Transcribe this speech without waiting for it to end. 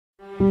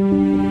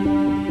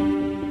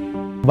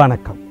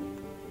வணக்கம்.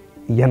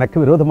 எனக்கு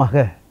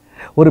விரோதமாக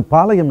ஒரு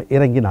பாளையம்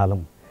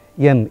இறங்கினாலும்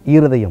என்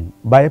இருதயம்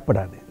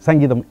பயப்படாது.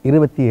 சங்கீதம்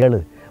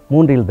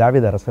 27:3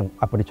 தாவீது அரசன்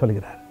அப்படி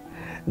சொல்கிறார்.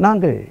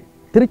 நாங்கள்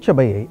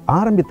திருச்சபையை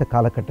ஆரம்பித்த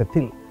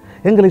காலகட்டத்தில்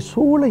எங்களை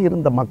சூழ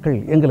இருந்த மக்கள்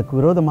எங்களுக்கு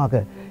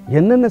விரோதமாக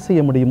என்னென்ன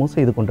செய்ய முடியுமோ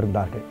செய்து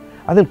கொண்டிருந்தார்கள்.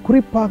 அதில்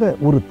குறிப்பாக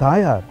ஒரு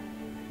தாயார்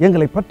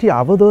எங்களை பற்றி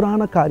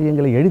அவதூறான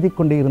காரியங்களை எழுதி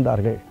கொண்டே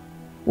இருந்தார்கள்.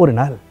 ஒரு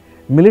நாள்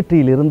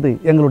மிலிட்டரியிலிருந்து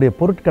எங்களுடைய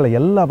பொருட்களை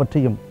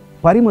எல்லாவற்றையும்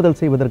பறிமுதல்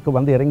செய்வதற்கு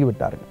வந்து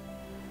இறங்கிவிட்டார்கள்.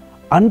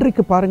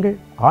 அன்றைக்கு பாருங்கள்,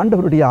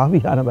 ஆண்டவருடைய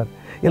ஆவியானவர்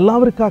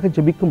எல்லாருக்காக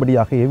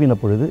ஜெபிக்கும்படியாக ஏவின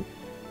பொழுது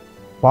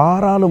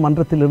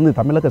பாராளுமன்றத்திலிருந்து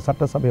தமிழக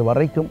சட்டசபை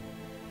வரைக்கும்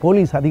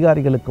போலீஸ்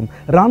அதிகாரிகளுக்கும்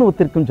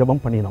இராணுவத்திற்கும்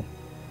ஜெபம் பண்ணினோம்.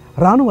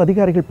 இராணுவ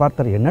அதிகாரிகள்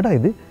பார்த்தார், என்னடா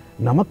இது,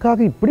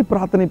 நமக்காக இப்படி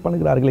பிரார்த்தனை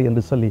பண்ணுகிறார்களே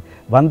என்று சொல்லி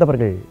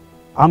வந்தவர்கள்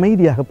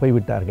அமைதியாக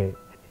போய்விட்டார்கள்.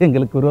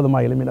 எங்களுக்கு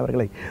விரோதமாக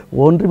எழும்பினவர்களை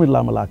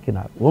ஒன்றுமில்லாமல்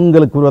ஆக்கினார்.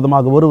 உங்களுக்கு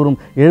விரோதமாக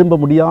ஒருவரும் எழும்ப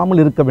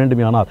முடியாமல் இருக்க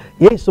வேண்டுமானால்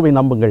இயேசுவை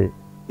நம்புங்கள்.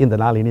 இந்த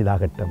நாள்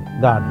இனிதாகட்டும்.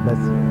 God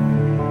bless you.